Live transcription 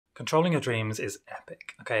Controlling your dreams is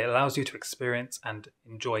epic. Okay, it allows you to experience and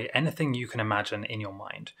enjoy anything you can imagine in your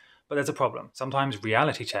mind. But there's a problem. Sometimes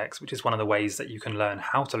reality checks, which is one of the ways that you can learn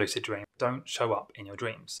how to lucid dream, don't show up in your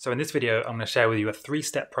dreams. So in this video, I'm going to share with you a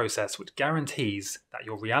 3-step process which guarantees that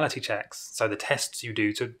your reality checks, so the tests you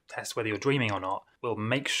do to test whether you're dreaming or not, will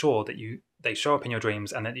make sure that they show up in your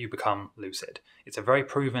dreams and that you become lucid. It's a very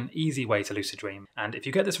proven, easy way to lucid dream. And if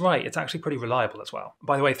you get this right, it's actually pretty reliable as well.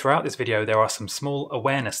 By the way, throughout this video, there are some small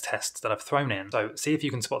awareness tests that I've thrown in. So see if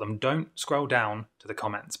you can spot them. Don't scroll down to the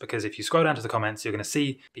comments, because if you scroll down to the comments, you're going to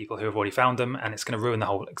see people who have already found them and it's going to ruin the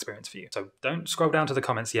whole experience for you. So don't scroll down to the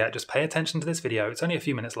comments yet. Just pay attention to this video. It's only a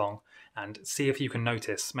few minutes long, and see if you can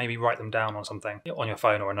notice, maybe write them down on something on your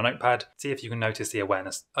phone or in a notepad. See if you can notice the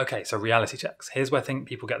awareness. Okay, so reality checks. Here's where I think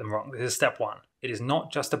people get them wrong. This is step 1. It is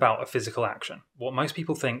not just about a physical action. What most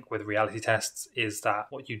people think with reality tests is that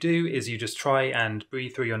what you do is you just try and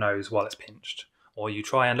breathe through your nose while it's pinched. Or you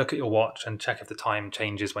try and look at your watch and check if the time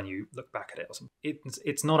changes when you look back at it or something.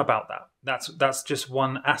 It's not about that. That's just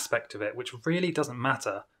one aspect of it, which really doesn't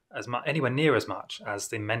matter as much, anywhere near as much as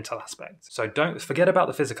the mental aspect. So don't forget about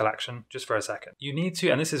the physical action just for a second. You need to,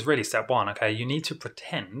 and this is really step 1, okay? You need to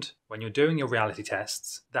pretend when you're doing your reality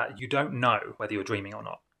tests that you don't know whether you're dreaming or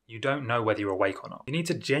not. You don't know whether you're awake or not. You need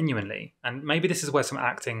to genuinely, and maybe this is where some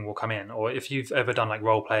acting will come in, or if you've ever done like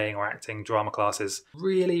role playing or acting drama classes,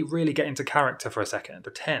 really get into character for a second.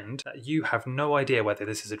 Pretend that you have no idea whether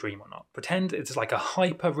this is a dream or not. Pretend it's like a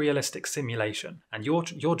hyper-realistic simulation, and your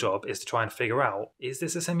job is to try and figure out, is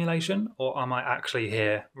this a simulation or am I actually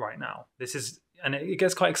here right now? And it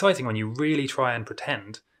gets quite exciting when you really try and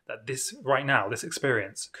pretend that this right now, this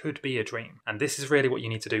experience could be a dream. And this is really what you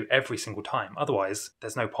need to do every single time. Otherwise,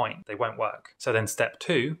 there's no point. They won't work. So then step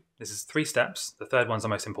 2, this is 3 steps. The third one's the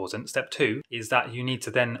most important. Step 2 is that you need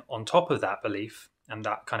to then, on top of that belief and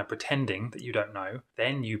that kind of pretending that you don't know,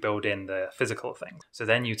 then you build in the physical thing. So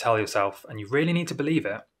then you tell yourself, and you really need to believe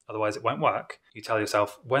it, otherwise it won't work. You tell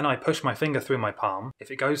yourself, when I push my finger through my palm,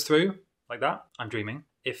 if it goes through like that, I'm dreaming.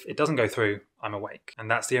 If it doesn't go through, I'm awake. And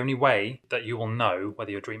that's the only way that you will know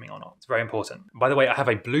whether you're dreaming or not. It's very important. By the way, I have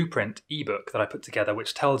a blueprint ebook that I put together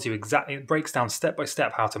which tells you exactly, it breaks down step by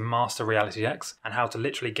step how to master reality checks and how to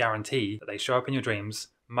literally guarantee that they show up in your dreams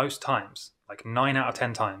most times, like 9 out of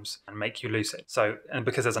 10 times, and make you lucid. So, and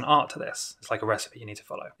because there's an art to this, it's like a recipe you need to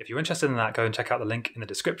follow. If you're interested in that, go and check out the link in the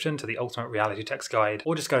description to the Ultimate Reality Checks Guide,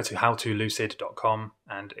 or just go to howtolucid.com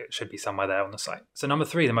and it should be somewhere there on the site. So number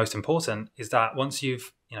 3, the most important, is that once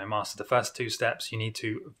you've mastered the first 2 steps, you need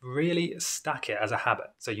to really stack it as a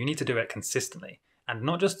habit. So you need to do it consistently. And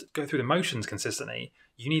not just go through the motions consistently,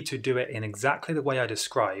 you need to do it in exactly the way I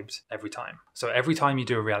described every time. So every time you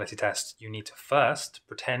do a reality test, you need to first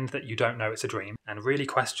pretend that you don't know it's a dream and really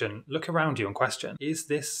question, look around you and question, is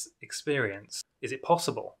this experience, is it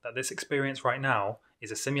possible that this experience right now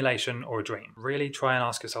is a simulation or a dream? Really try and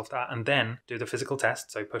ask yourself that, and then do the physical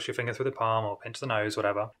test. So push your finger through the palm or pinch the nose,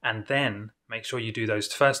 whatever, and then make sure you do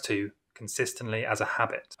those first 2 consistently as a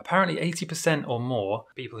habit. Apparently 80% or more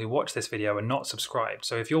people who watch this video are not subscribed.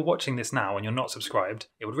 So if you're watching this now and you're not subscribed,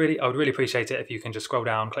 I would really appreciate it if you can just scroll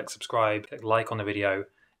down, click subscribe, click like on the video,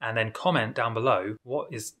 and then comment down below what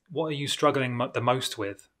are you struggling the most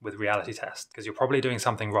with reality tests, because you're probably doing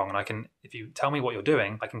something wrong, and if you tell me what you're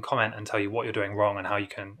doing, I can comment and tell you what you're doing wrong and how you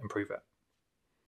can improve it.